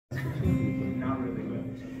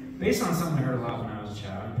Based on something I heard a lot when I was a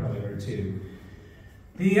child. You probably heard it too.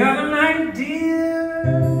 The other night,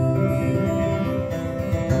 dear,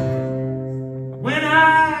 when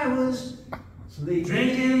I was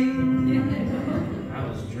drinking, I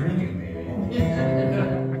was drinking, baby.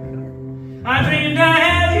 I dreamed I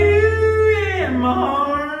had you in my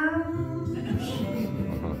arms.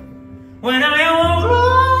 When I awoke,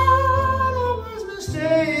 Lord, I was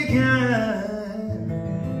mistaken.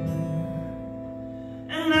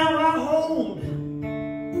 And now I hold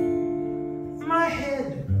my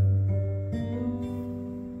head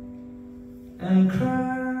and cry.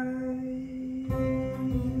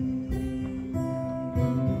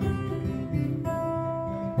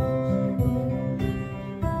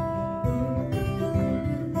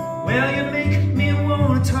 Well, you make me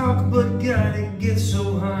want to talk, but God, it gets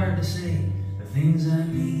so hard to say the things I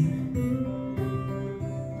mean.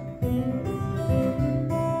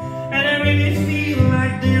 And I really feel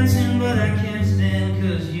like dancing, but I can't stand,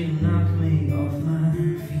 'cause you knock me off my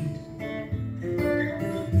feet.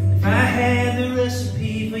 If I had the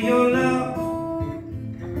recipe for your love,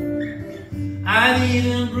 I'd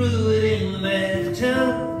even brew it in the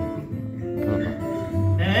bathtub.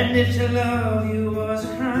 And if to love you was a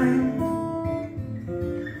crime,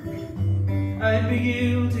 I'd be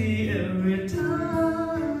guilty every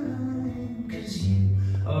time, 'cause you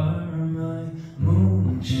are my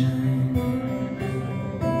moonshine.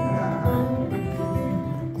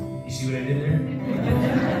 You see what I did there?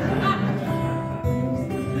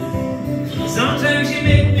 Sometimes you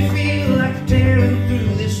make me feel like tearing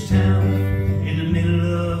through this town in the middle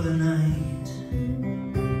of the night,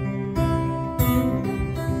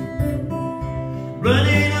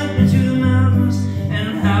 running up into the mountains and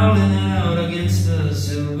howling out against the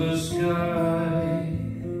silver sky.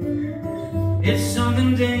 It's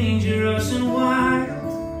something dangerous and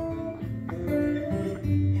wild,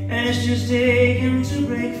 and it's just aching to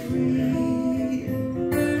break free.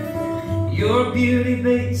 Your beauty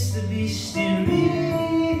baits the beast in me.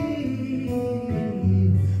 You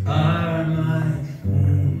are my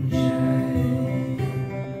moonshine.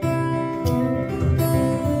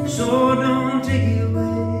 So don't take it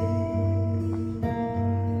away.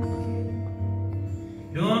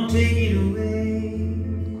 Don't take it away.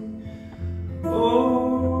 Oh,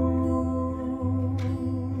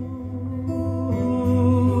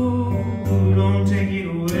 don't take it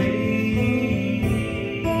away.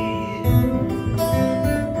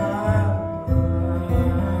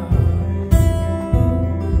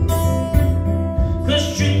 'Cause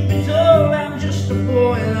truth be told, I'm just a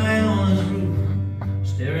boy lying on his roof,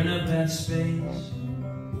 staring up at space.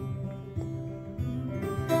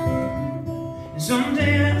 And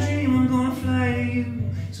someday I dream I'm gonna fly to you.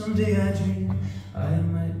 Someday I dream I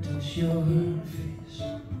might touch your face.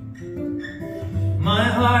 My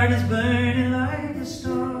heart is burning like a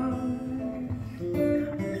star,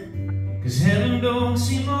 'cause heaven don't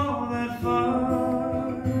seem all that far.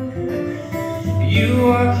 You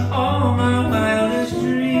are all my wildest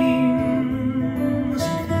dreams,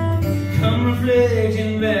 come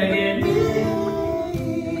reflecting back at me.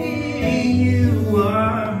 You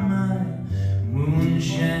are my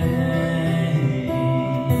moonshine.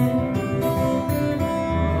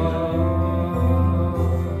 Oh,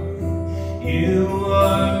 you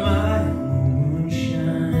are my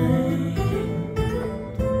moonshine.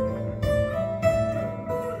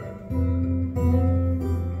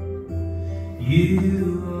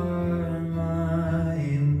 You are